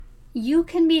You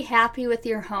can be happy with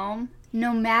your home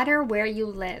no matter where you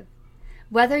live.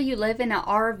 Whether you live in an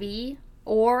RV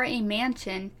or a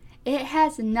mansion, it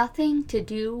has nothing to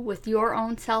do with your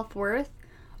own self-worth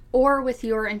or with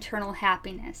your internal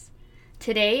happiness.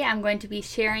 Today, I'm going to be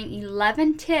sharing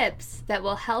 11 tips that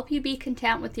will help you be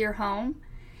content with your home,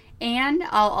 and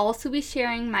I'll also be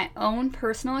sharing my own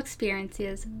personal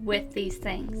experiences with these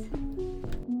things.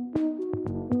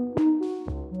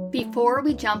 Before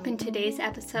we jump into today's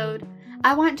episode,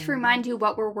 I want to remind you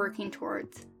what we're working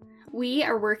towards. We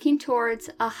are working towards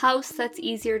a house that's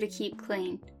easier to keep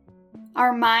clean,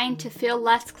 our mind to feel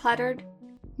less cluttered,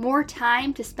 more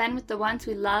time to spend with the ones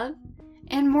we love,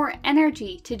 and more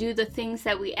energy to do the things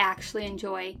that we actually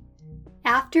enjoy.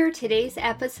 After today's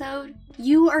episode,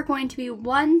 you are going to be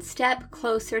one step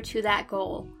closer to that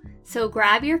goal. So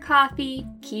grab your coffee,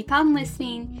 keep on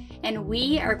listening, and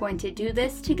we are going to do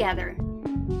this together.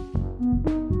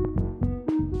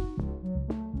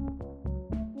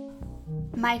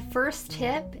 My first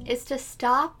tip is to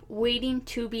stop waiting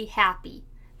to be happy.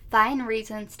 Find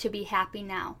reasons to be happy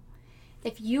now.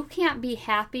 If you can't be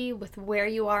happy with where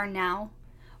you are now,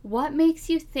 what makes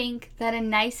you think that a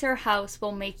nicer house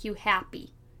will make you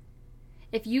happy?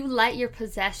 If you let your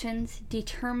possessions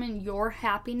determine your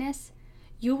happiness,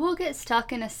 you will get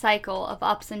stuck in a cycle of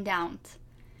ups and downs.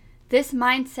 This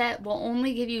mindset will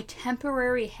only give you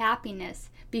temporary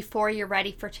happiness before you're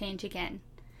ready for change again.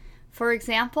 For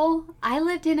example, I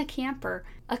lived in a camper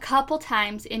a couple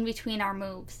times in between our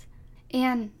moves,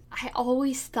 and I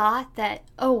always thought that,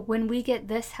 when we get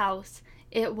this house,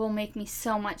 it will make me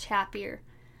so much happier.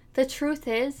 The truth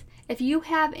is, if you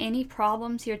have any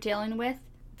problems you're dealing with,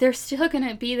 they're still going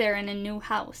to be there in a new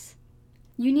house.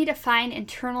 You need to find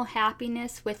internal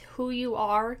happiness with who you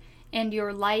are and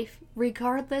your life,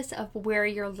 regardless of where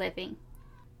you're living.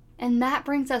 And that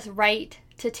brings us right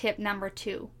to tip number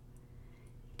 2.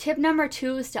 Tip number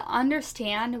 2 is to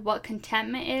understand what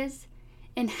contentment is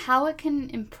and how it can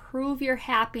improve your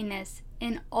happiness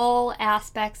in all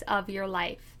aspects of your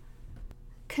life.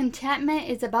 Contentment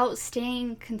is about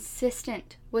staying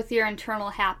consistent with your internal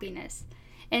happiness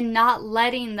and not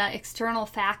letting the external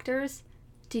factors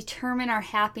determine our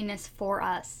happiness for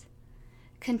us.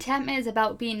 Contentment is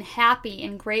about being happy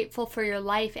and grateful for your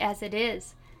life as it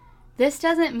is. This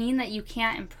doesn't mean that you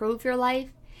can't improve your life.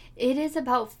 It is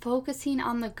about focusing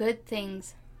on the good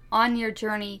things on your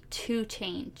journey to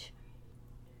change.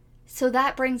 So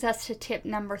that brings us to tip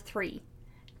number 3.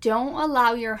 Don't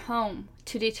allow your home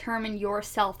to determine your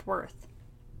self-worth.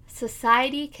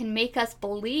 Society can make us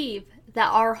believe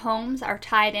that our homes are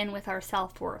tied in with our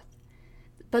self-worth.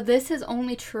 But this is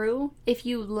only true if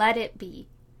you let it be.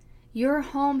 Your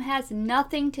home has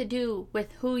nothing to do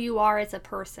with who you are as a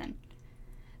person.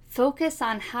 Focus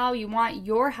on how you want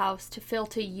your house to feel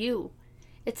to you.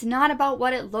 It's not about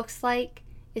what it looks like,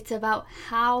 it's about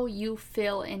how you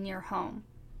feel in your home.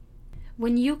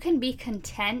 When you can be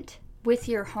content with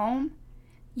your home,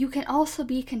 you can also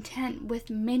be content with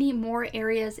many more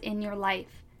areas in your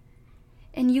life.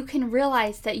 And you can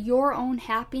realize that your own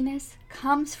happiness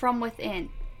comes from within.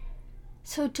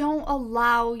 So don't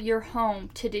allow your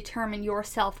home to determine your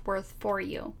self-worth for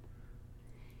you.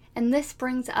 And this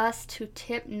brings us to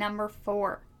tip number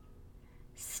 4.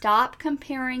 Stop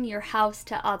comparing your house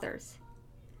to others.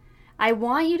 I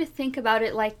want you to think about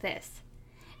it like this.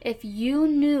 If you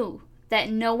knew that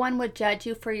no one would judge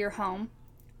you for your home,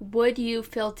 would you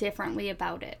feel differently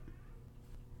about it?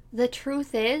 The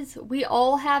truth is, we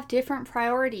all have different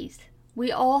priorities.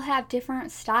 We all have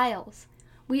different styles.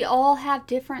 We all have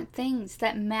different things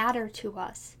that matter to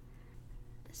us.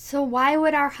 So why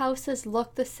would our houses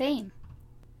look the same?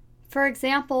 For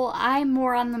example, I'm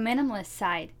more on the minimalist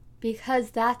side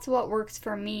because that's what works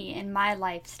for me in my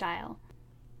lifestyle.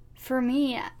 For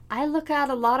me, I look at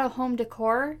a lot of home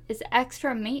decor as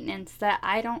extra maintenance that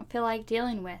I don't feel like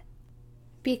dealing with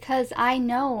because I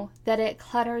know that it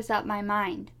clutters up my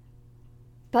mind.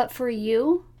 But for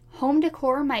you, home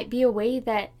decor might be a way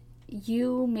that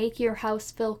you make your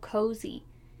house feel cozy.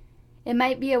 It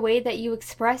might be a way that you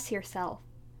express yourself.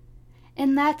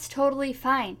 And that's totally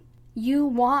fine. You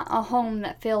want a home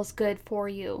that feels good for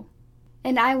you.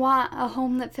 And I want a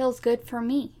home that feels good for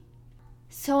me.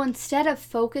 So instead of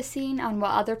focusing on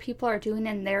what other people are doing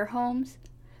in their homes,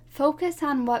 focus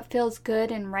on what feels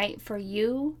good and right for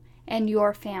you and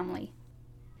your family.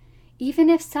 Even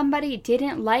if somebody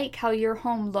didn't like how your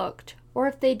home looked, or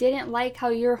if they didn't like how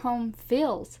your home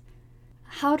feels,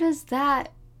 how does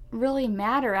that really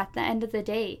matter at the end of the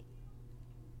day?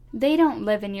 They don't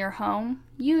live in your home,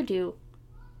 you do.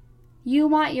 You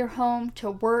want your home to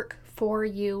work for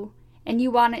you, and you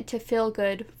want it to feel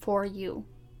good for you.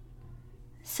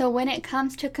 So when it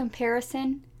comes to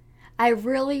comparison, I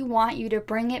really want you to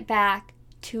bring it back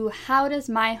to how does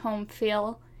my home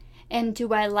feel, and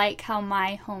do I like how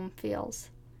my home feels?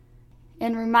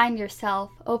 And remind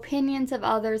yourself, opinions of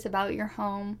others about your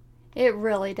home, it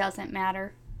really doesn't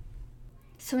matter.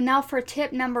 So now for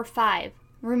tip number 5,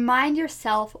 remind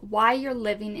yourself why you're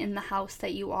living in the house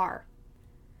that you are.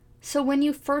 So when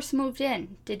you first moved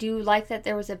in, did you like that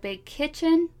there was a big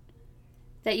kitchen?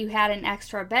 That you had an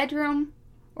extra bedroom?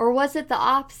 Or was it the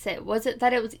opposite? Was it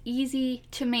that it was easy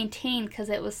to maintain because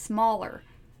it was smaller?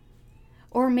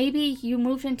 Or maybe you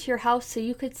moved into your house so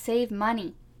you could save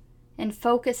money and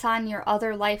focus on your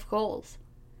other life goals.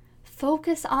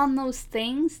 Focus on those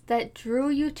things that drew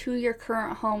you to your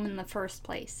current home in the first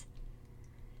place.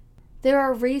 There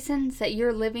are reasons that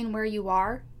you're living where you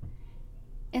are,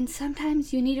 and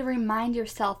sometimes you need to remind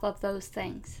yourself of those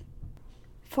things.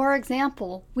 For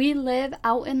example, we live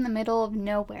out in the middle of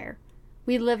nowhere.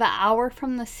 We live an hour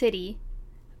from the city,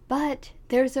 but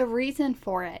there's a reason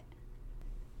for it.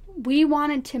 We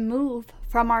wanted to move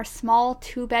from our small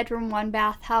 2-bedroom,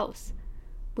 1-bath house.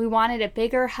 We wanted a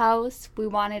bigger house. We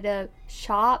wanted a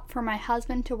shop for my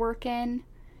husband to work in.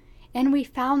 And we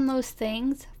found those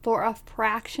things for a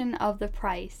fraction of the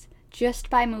price just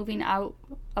by moving out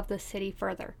of the city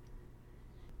further.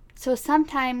 So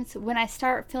sometimes when I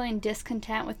start feeling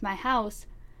discontent with my house,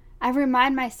 I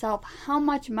remind myself how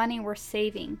much money we're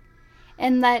saving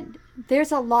and that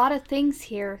there's a lot of things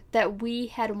here that we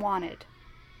had wanted.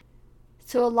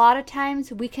 So a lot of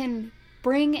times we can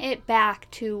bring it back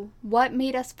to what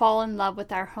made us fall in love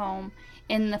with our home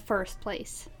in the first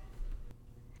place.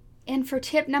 And for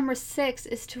tip number 6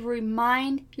 is to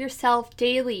remind yourself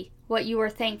daily what you are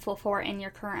thankful for in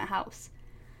your current house.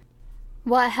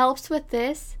 What helps with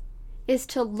this is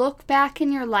to look back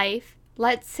in your life,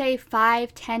 let's say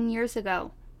 5-10 years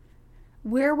ago.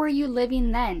 Where were you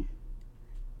living then?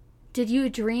 Did you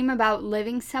dream about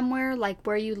living somewhere like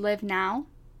where you live now?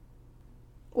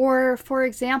 Or, for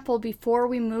example, before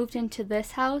we moved into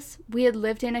this house, we had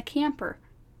lived in a camper.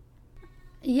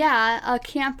 Yeah, a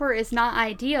camper is not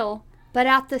ideal, but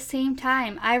at the same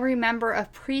time, I remember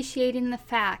appreciating the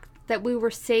fact that we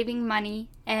were saving money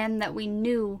and that we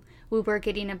knew we were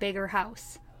getting a bigger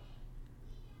house.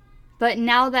 But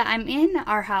now that I'm in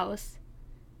our house,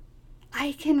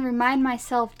 I can remind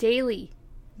myself daily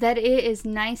that it is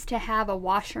nice to have a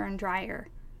washer and dryer.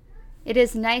 It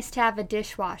is nice to have a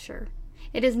dishwasher.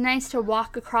 It is nice to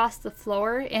walk across the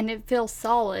floor and it feels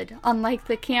solid, unlike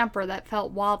the camper that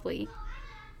felt wobbly.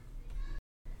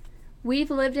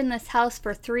 We've lived in this house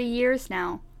for 3 years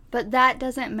now, but that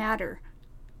doesn't matter.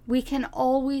 We can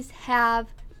always have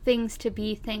things to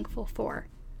be thankful for.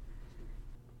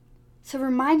 So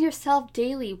remind yourself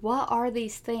daily, what are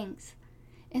these things?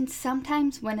 And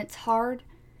sometimes when it's hard,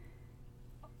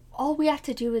 all we have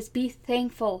to do is be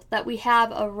thankful that we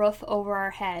have a roof over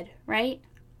our head, right?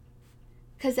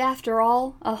 Because after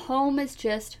all, a home is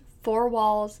just 4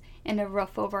 walls and a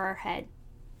roof over our head.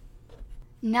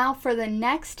 Now for the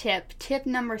next tip, tip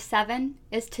number 7,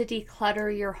 is to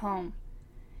declutter your home.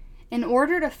 In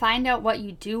order to find out what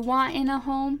you do want in a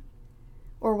home,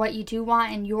 or what you do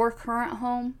want in your current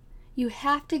home, you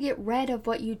have to get rid of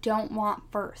what you don't want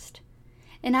first.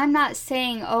 And I'm not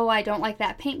saying, oh, I don't like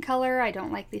that paint color, I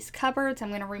don't like these cupboards, I'm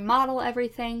going to remodel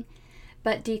everything,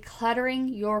 but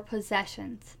decluttering your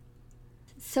possessions.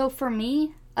 So for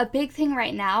me, a big thing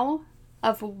right now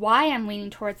of why I'm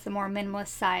leaning towards the more minimalist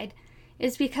side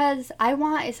is because I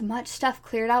want as much stuff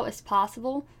cleared out as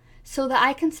possible so that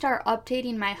I can start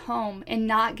updating my home and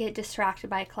not get distracted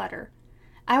by clutter.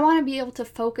 I want to be able to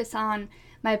focus on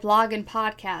my blog and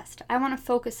podcast. I want to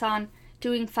focus on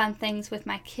doing fun things with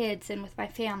my kids and with my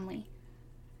family.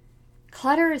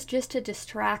 Clutter is just a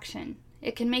distraction.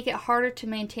 It can make it harder to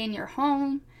maintain your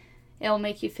home. It'll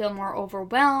make you feel more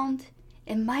overwhelmed.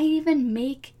 It might even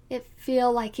make it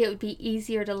feel like it would be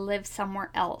easier to live somewhere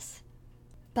else.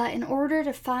 But in order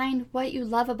to find what you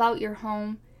love about your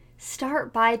home,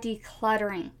 start by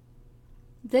decluttering.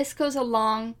 This goes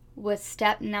along with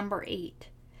step number 8.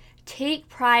 Take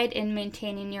pride in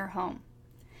maintaining your home.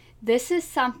 This is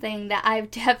something that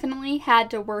I've definitely had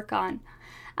to work on.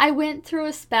 I went through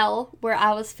a spell where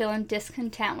I was feeling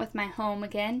discontent with my home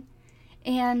again,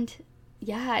 and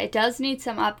yeah, it does need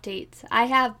some updates. I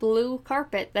have blue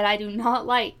carpet that I do not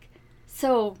like.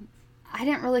 So I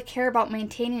didn't really care about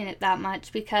maintaining it that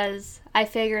much because I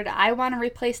figured I want to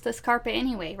replace this carpet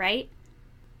anyway, right?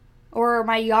 Or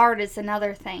my yard is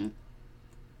another thing.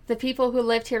 The people who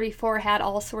lived here before had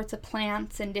all sorts of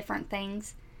plants and different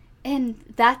things. And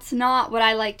that's not what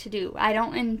I like to do. I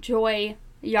don't enjoy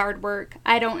yard work.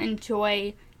 I don't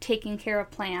enjoy taking care of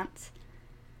plants.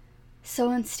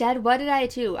 So instead, what did I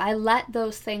do? I let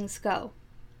those things go.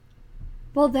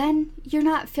 Well, then you're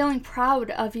not feeling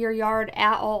proud of your yard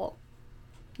at all.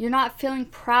 You're not feeling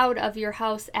proud of your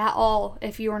house at all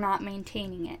if you're not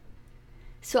maintaining it.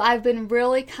 So I've been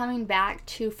really coming back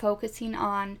to focusing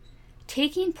on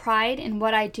taking pride in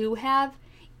what I do have,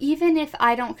 even if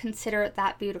I don't consider it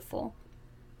that beautiful.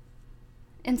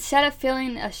 Instead of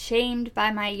feeling ashamed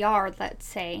by my yard, let's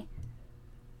say,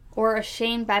 or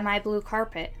ashamed by my blue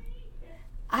carpet,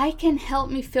 I can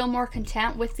help me feel more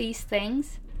content with these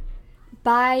things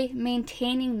by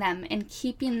maintaining them and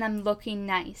keeping them looking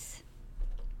nice.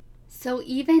 So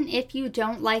even if you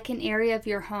don't like an area of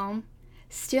your home,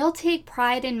 still take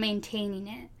pride in maintaining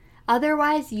it.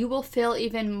 Otherwise, you will feel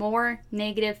even more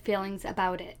negative feelings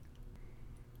about it.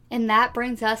 And that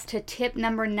brings us to tip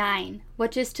number 9,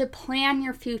 which is to plan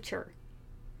your future.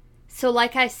 So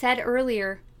like I said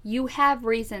earlier, you have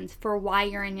reasons for why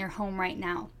you're in your home right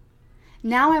now.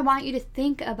 Now I want you to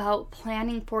think about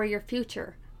planning for your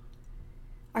future.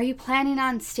 Are you planning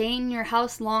on staying in your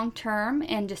house long term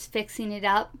and just fixing it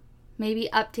up, maybe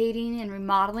updating and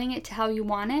remodeling it to how you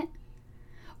want it?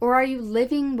 Or are you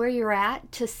living where you're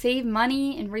at to save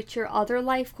money and reach your other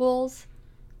life goals?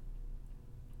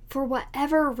 For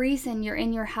whatever reason you're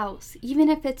in your house, even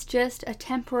if it's just a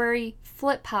temporary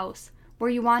flip house where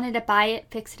you wanted to buy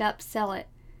it, fix it up, sell it,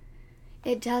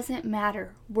 it doesn't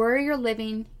matter. Where you're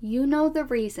living, you know the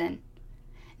reason.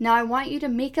 Now I want you to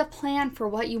make a plan for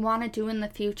what you want to do in the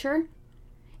future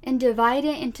and divide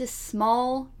it into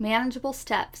small, manageable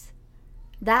steps.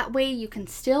 That way you can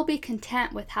still be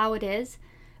content with how it is,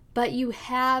 but you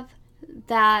have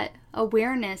that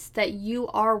awareness that you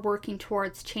are working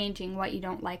towards changing what you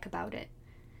don't like about it.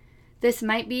 This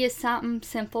might be something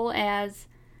simple as,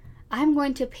 I'm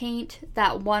going to paint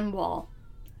that one wall,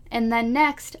 and then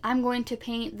next I'm going to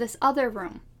paint this other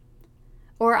room.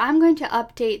 Or I'm going to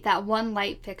update that one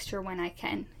light fixture when I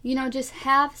can. Just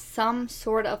have some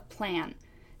sort of plan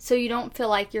so you don't feel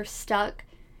like you're stuck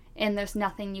and there's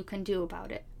nothing you can do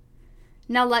about it.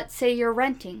 Now let's say you're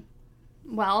renting.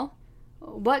 Well,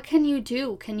 what can you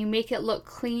do? Can you make it look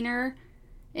cleaner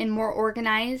and more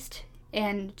organized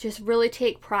and just really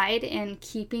take pride in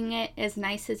keeping it as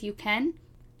nice as you can?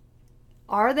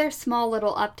 Are there small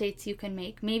little updates you can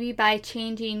make? Maybe by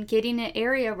getting an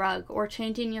area rug or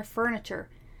changing your furniture.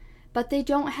 But they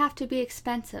don't have to be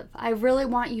expensive. I really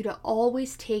want you to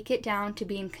always take it down to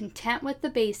being content with the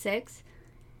basics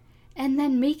and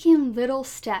then making little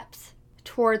steps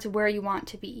towards where you want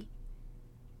to be.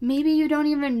 Maybe you don't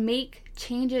even make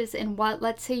changes in what,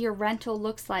 let's say, your rental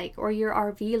looks like or your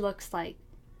RV looks like.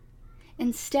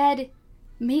 Instead,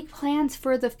 make plans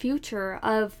for the future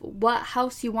of what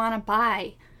house you want to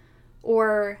buy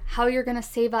or how you're going to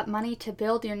save up money to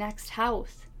build your next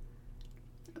house.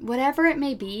 Whatever it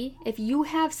may be, if you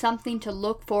have something to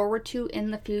look forward to in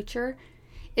the future,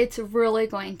 it's really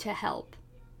going to help.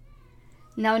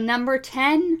 Now, number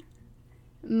 10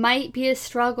 might be a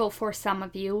struggle for some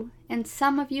of you, and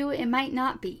some of you it might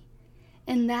not be.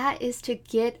 And that is to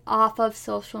get off of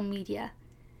social media.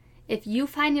 If you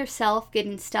find yourself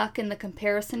getting stuck in the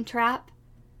comparison trap,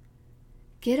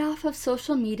 get off of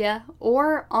social media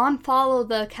or unfollow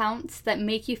the accounts that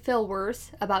make you feel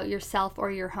worse about yourself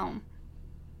or your home.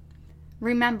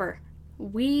 Remember,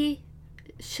 we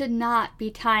should not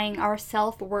be tying our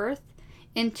self-worth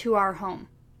into our home.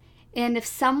 And if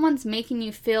someone's making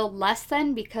you feel less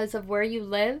than because of where you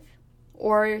live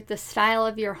or the style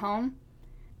of your home,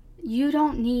 you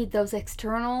don't need those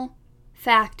external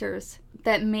factors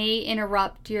that may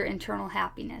interrupt your internal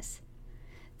happiness.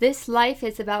 This life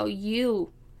is about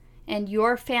you and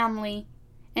your family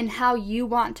and how you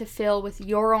want to feel with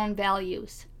your own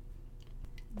values.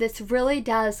 This really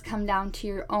does come down to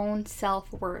your own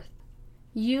self-worth.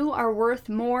 You are worth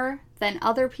more than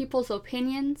other people's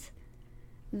opinions,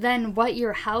 than what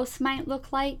your house might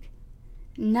look like.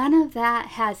 None of that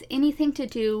has anything to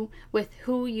do with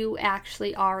who you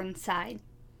actually are inside.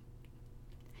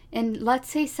 And let's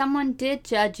say someone did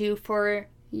judge you for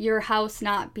your house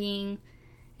not being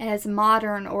as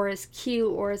modern or as cute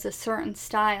or as a certain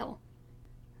style.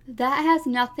 That has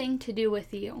nothing to do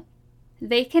with you.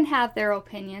 They can have their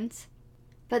opinions,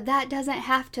 but that doesn't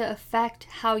have to affect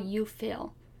how you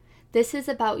feel. This is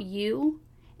about you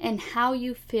and how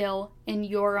you feel in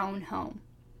your own home.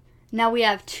 Now we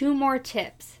have 2 more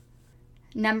tips.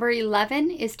 Number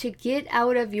 11 is to get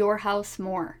out of your house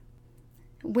more.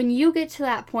 When you get to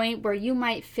that point where you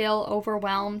might feel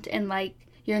overwhelmed and like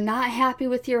you're not happy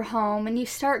with your home and you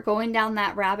start going down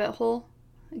that rabbit hole,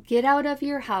 get out of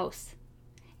your house.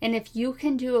 And if you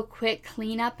can do a quick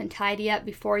cleanup and tidy up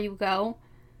before you go,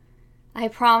 I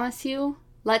promise you,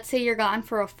 let's say you're gone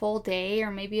for a full day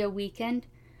or maybe a weekend,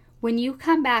 when you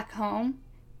come back home,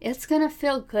 it's going to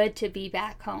feel good to be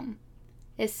back home,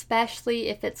 especially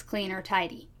if it's clean or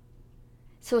tidy.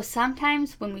 So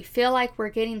sometimes when we feel like we're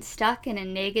getting stuck in a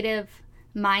negative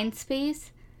mind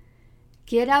space,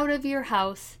 get out of your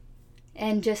house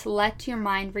and just let your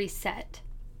mind reset.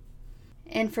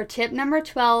 And for tip number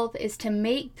 12 is to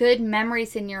make good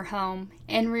memories in your home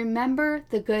and remember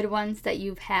the good ones that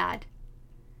you've had.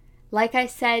 Like I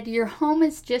said, your home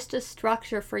is just a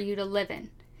structure for you to live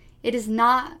in. It is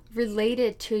not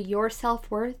related to your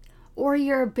self-worth or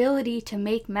your ability to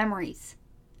make memories.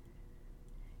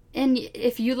 And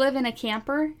if you live in a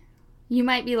camper, you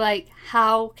might be like,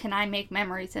 how can I make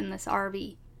memories in this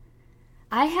RV?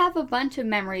 I have a bunch of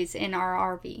memories in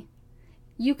our RV.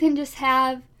 You can just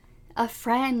have a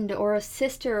friend or a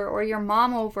sister or your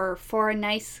mom over for a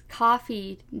nice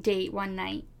coffee date one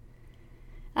night.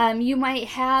 You might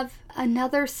have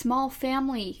another small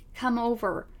family come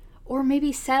over, or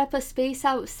maybe set up a space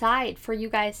outside for you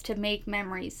guys to make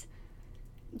memories.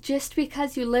 Just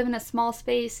because you live in a small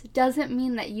space doesn't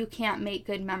mean that you can't make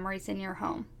good memories in your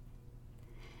home.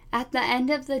 At the end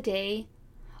of the day,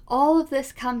 all of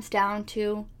this comes down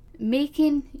to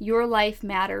making your life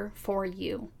matter for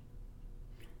you.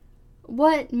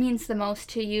 What means the most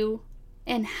to you,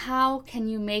 and how can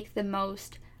you make the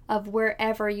most of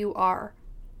wherever you are?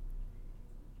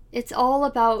 It's all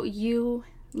about you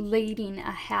leading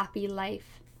a happy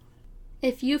life.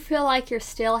 If you feel like you're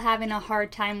still having a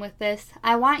hard time with this,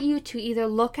 I want you to either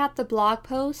look at the blog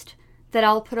post that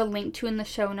I'll put a link to in the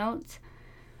show notes,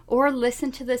 or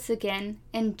listen to this again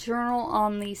and journal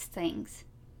on these things.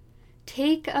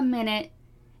 Take a minute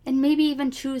and maybe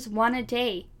even choose one a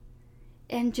day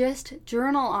and just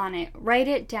journal on it. Write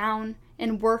it down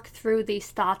and work through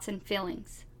these thoughts and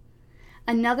feelings.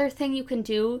 Another thing you can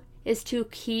do is to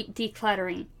keep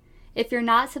decluttering. If you're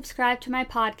not subscribed to my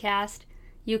podcast,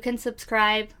 you can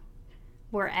subscribe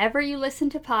wherever you listen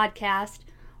to podcasts,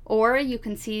 or you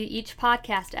can see each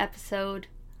podcast episode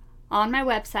on my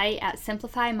website at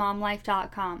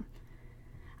simplifymomlife.com.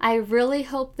 I really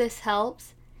hope this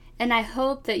helps, and I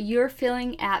hope that you're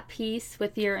feeling at peace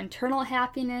with your internal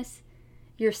happiness,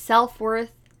 your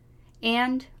self-worth,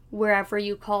 and wherever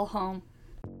you call home.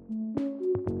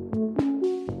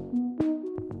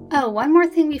 Oh, one more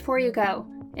thing before you go.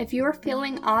 If you're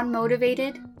feeling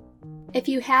unmotivated, if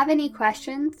you have any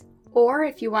questions, or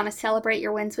if you want to celebrate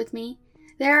your wins with me,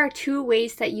 there are 2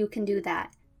 ways that you can do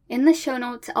that. In the show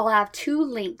notes, I'll have 2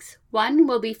 links. One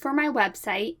will be for my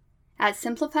website at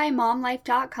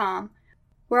simplifymomlife.com,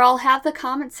 where I'll have the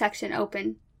comment section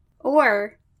open,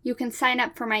 or you can sign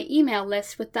up for my email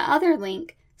list with the other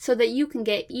link so that you can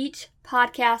get each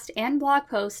podcast and blog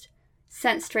post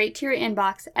sent straight to your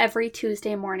inbox every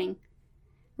Tuesday morning.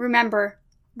 Remember,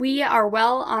 we are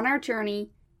well on our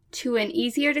journey to an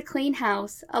easier to clean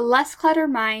house, a less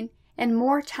cluttered mind, and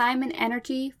more time and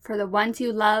energy for the ones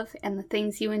you love and the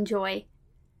things you enjoy.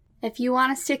 If you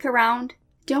want to stick around,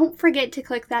 don't forget to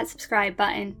click that subscribe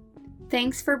button.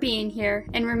 Thanks for being here,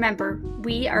 and remember,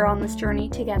 we are on this journey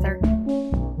together.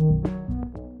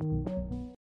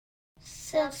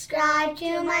 Subscribe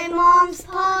to my mom's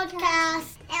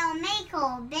podcast. It'll make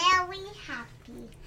her very happy.